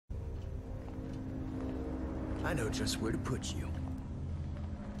I know just where to put you.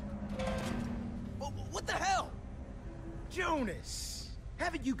 What the hell? Jonas!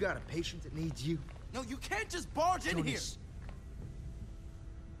 Haven't you got a patient that needs you? No, you can't just barge in here!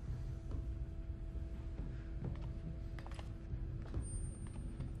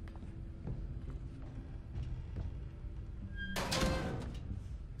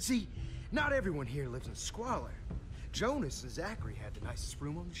 See, not everyone here lives in squalor. Jonas and Zachary had the nicest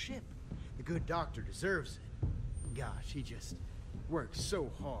room on the ship. The good doctor deserves it. Gosh, he just works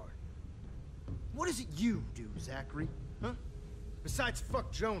so hard. What is it you do, Zachary? Huh? Besides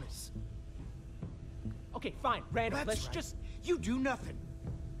fuck Jonas. Okay, fine, Randall, That's let's right. just... You do nothing.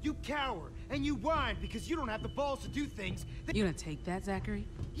 You cower, and you whine because you don't have the balls to do things that... You gonna take that, Zachary?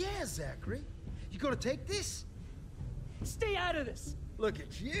 Yeah, Zachary. You gonna take this? Stay out of this! Look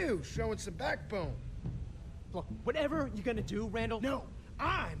at you, showing some backbone. Look, whatever you're gonna do, Randall... No,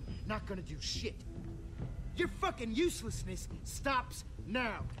 I'm not gonna do shit. Your fucking uselessness stops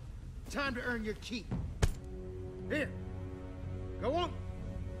now. Time to earn your keep. Here. Go on.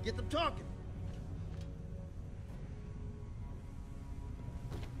 Get them talking.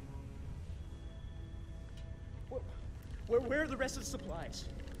 Where are the rest of the supplies?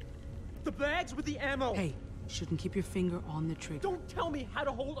 The bags with the ammo! Hey, shouldn't keep your finger on the trigger. Don't tell me how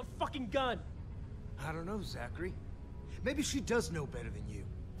to hold a fucking gun! I don't know, Zachary. Maybe she does know better than you.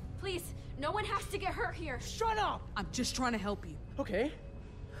 Please, no one has to get hurt here. Shut up! I'm just trying to help you. Okay,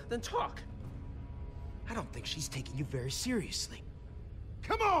 then talk. I don't think she's taking you very seriously.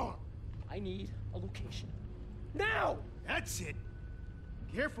 Come on! I need a location. Now! That's it.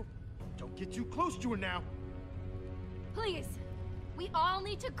 Careful. Don't get too close to her now. Please, we all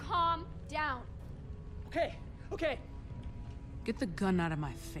need to calm down. Okay, okay. Get the gun out of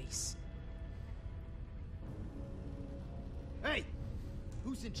my face. Hey!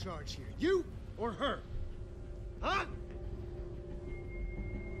 Who's in charge here? You or her? Huh?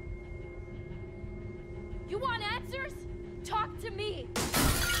 You want answers? Talk to me.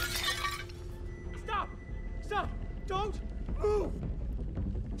 Stop! Stop! Don't move!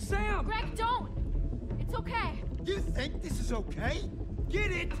 Sam! Greg, don't. It's okay. You think this is okay?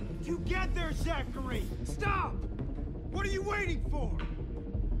 Get it together, Zachary! Stop! What are you waiting for?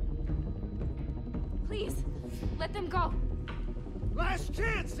 Please, let them go. Last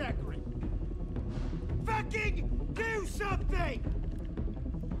chance, Zachary! Fucking do something!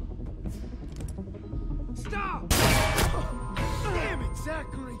 Stop! Damn it,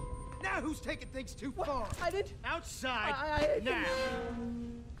 Zachary! Now who's taking things too far? I didn't... Outside, I now!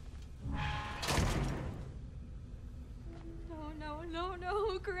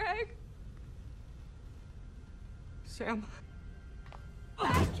 No, Greg. Sam...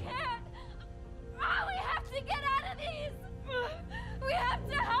 I can't! Oh, we have to get out of these! We have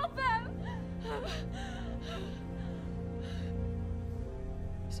to help him!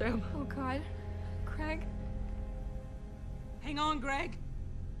 Sam... Oh, God. Greg? Hang on, Greg.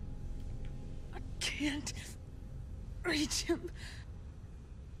 I can't reach him.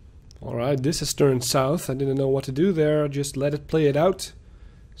 Alright, this has turned south. I didn't know what to do there. I just let it play it out.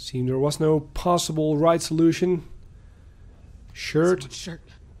 Seemed there was no possible right solution. Shirt. Shirt.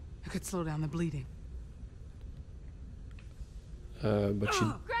 I could slow down the bleeding. But she...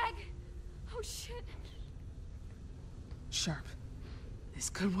 Greg! Oh, shit. Sharp. This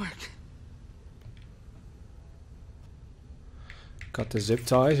could work. Got the zip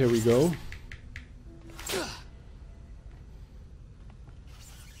ties. Here we go.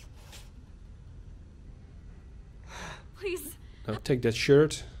 Please. Now take that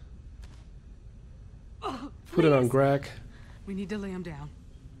shirt. Put it on Greg. We need to lay him down.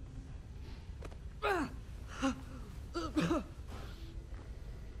 Come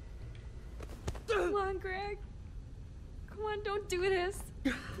on, Greg. Come on, don't do this.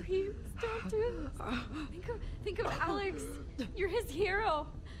 Please, don't do this. Think of Alex. You're his hero.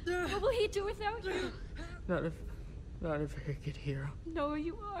 What will he do without you? Not a very good hero. No,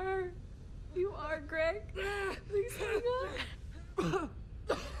 you are. You are, Greg. Please hang on.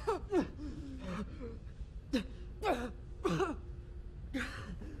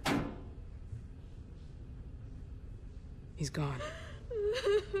 He's gone.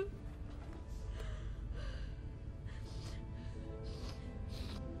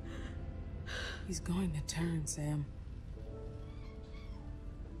 He's going to turn, Sam.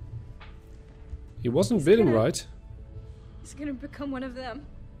 He wasn't bitten, right? He's gonna become one of them.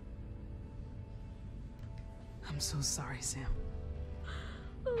 I'm so sorry, Sam.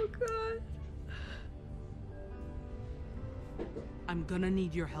 Oh, God. I'm gonna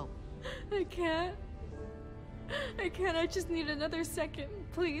need your help. I can't. I just need another second,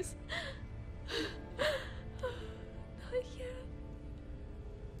 please.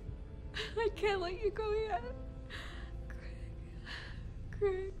 I can't let you go yet.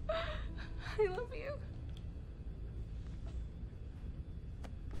 Greg, I love you.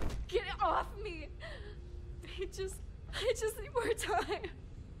 Get it off me. I just need more time.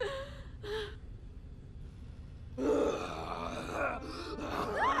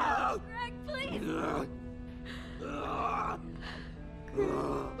 Greg, please.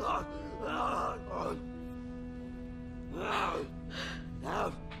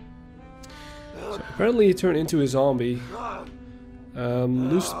 So apparently he turned into a zombie.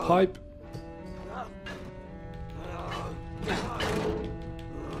 Loose the pipe.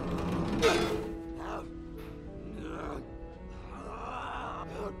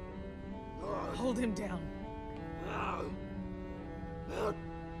 Hold him down.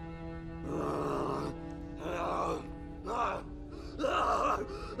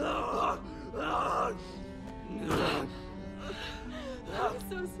 I'm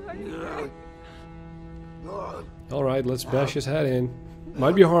so sorry, Greg. Alright, let's bash his head in.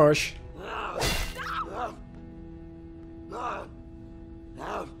 Might be harsh.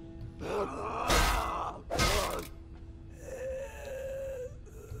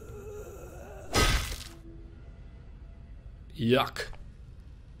 Yuck.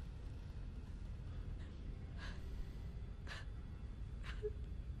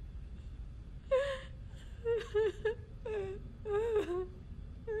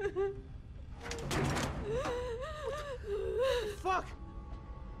 Fuck!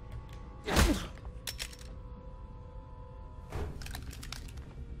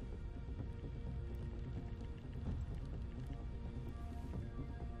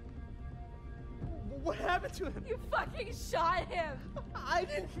 What happened to him? You fucking shot him. I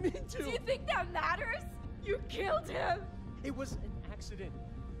didn't mean to. Do you think that matters? You killed him. It was an accident.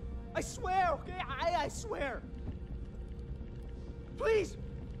 I swear, okay? I swear. Please,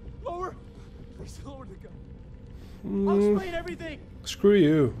 lower. Please lower the gun. I'll explain everything. Screw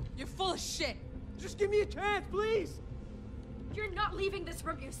you. You're full of shit. Just give me a chance, please. You're not leaving this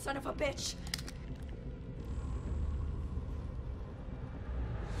room, you son of a bitch.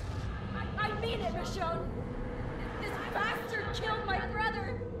 I mean it, Michonne. This bastard killed my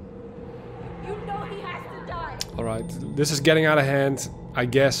brother. You know he has to die. Alright, this is getting out of hand, I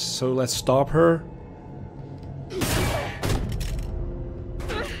guess, so let's stop her.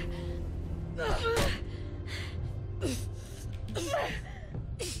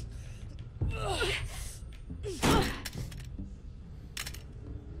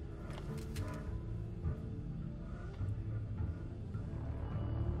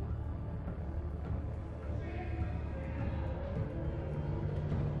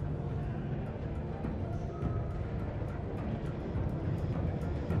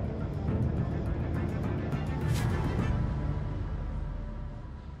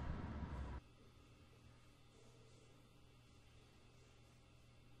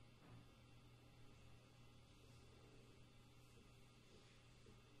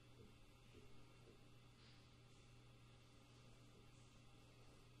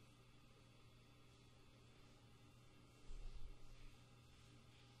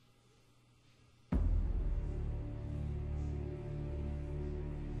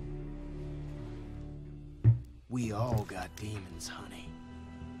 We all got demons, honey.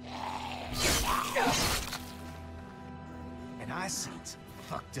 And I seen some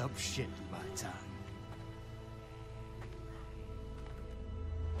fucked up shit in my time.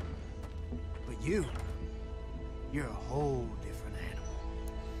 But you're a whole different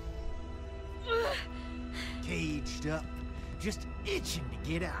animal. Caged up, just itching to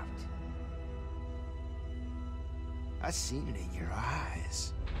get out. I seen it in your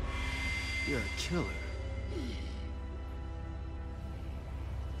eyes. You're a killer.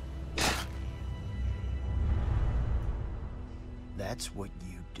 That's what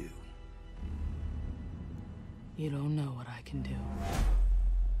you do. You don't know what I can do.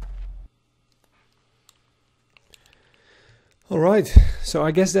 Alright, so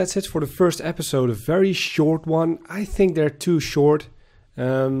I guess that's it for the first episode. A very short one. I think they're too short.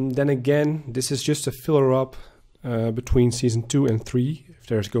 Then again, this is just a filler up between season 2 and 3. If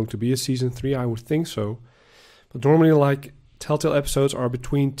there's going to be a season 3, I would think so. But normally, like, Telltale episodes are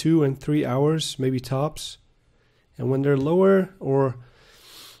between 2 and 3 hours, maybe tops. And when they're lower or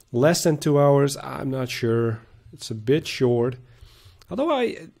less than 2 hours, I'm not sure. It's a bit short. Although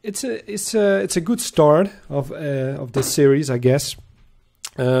it's a good start of this series, I guess.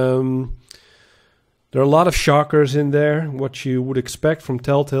 There are a lot of shockers in there, what you would expect from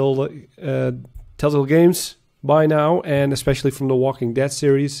Telltale Games by now, and especially from the Walking Dead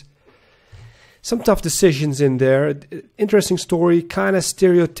series. some tough decisions in there. Interesting story, kind of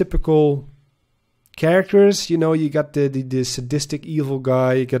stereotypical characters. You know, you got the sadistic evil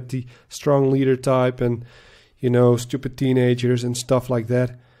guy, you got the strong leader type, and, you know, stupid teenagers and stuff like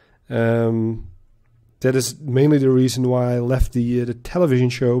that. That is mainly the reason why I left the television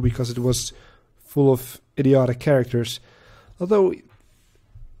show, because it was full of idiotic characters. Although,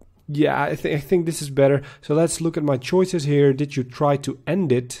 yeah, I think this is better. So let's look at my choices here. Did you try to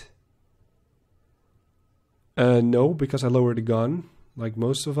end it? No, because I lowered the gun, like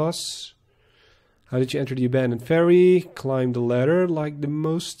most of us. How did you enter the abandoned ferry? Climb the ladder, like the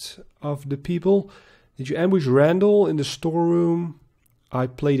most of the people. Did you ambush Randall in the storeroom? I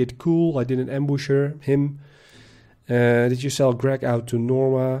played it cool. I didn't ambush him. Did you sell Greg out to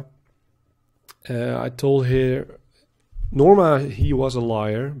Norma? I told her, Norma, he was a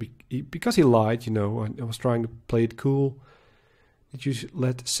liar because he lied, you know. I was trying to play it cool. Did you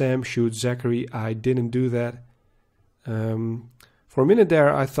let Sam shoot Zachary? I didn't do that. For a minute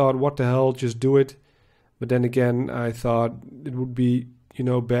there, I thought, what the hell, just do it. But then again, I thought it would be, you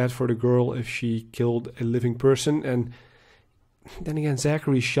know, bad for the girl if she killed a living person. And then again,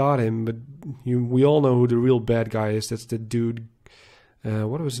 Zachary shot him, but we all know who the real bad guy is. That's the dude,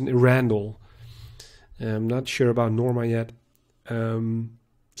 what was it, Randall. I'm not sure about Norma yet.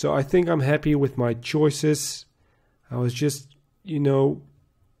 So I think I'm happy with my choices. I was just, you know,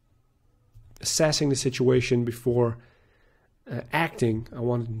 assessing the situation before acting. I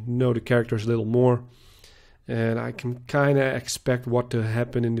wanted to know the characters a little more. And I can kind of expect what to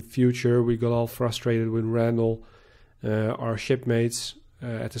happen in the future. We got all frustrated with Randall. Our shipmates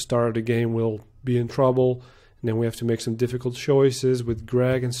at the start of the game will be in trouble. And then we have to make some difficult choices with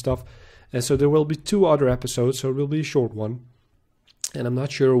Greg and stuff. And so there will be 2 other episodes, so it will be a short one. And I'm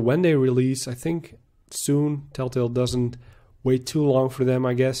not sure when they release. I think soon. Telltale doesn't wait too long for them,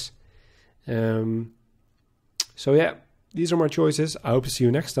 I guess. So yeah, these are my choices. I hope to see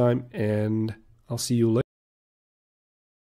you next time, and I'll see you later.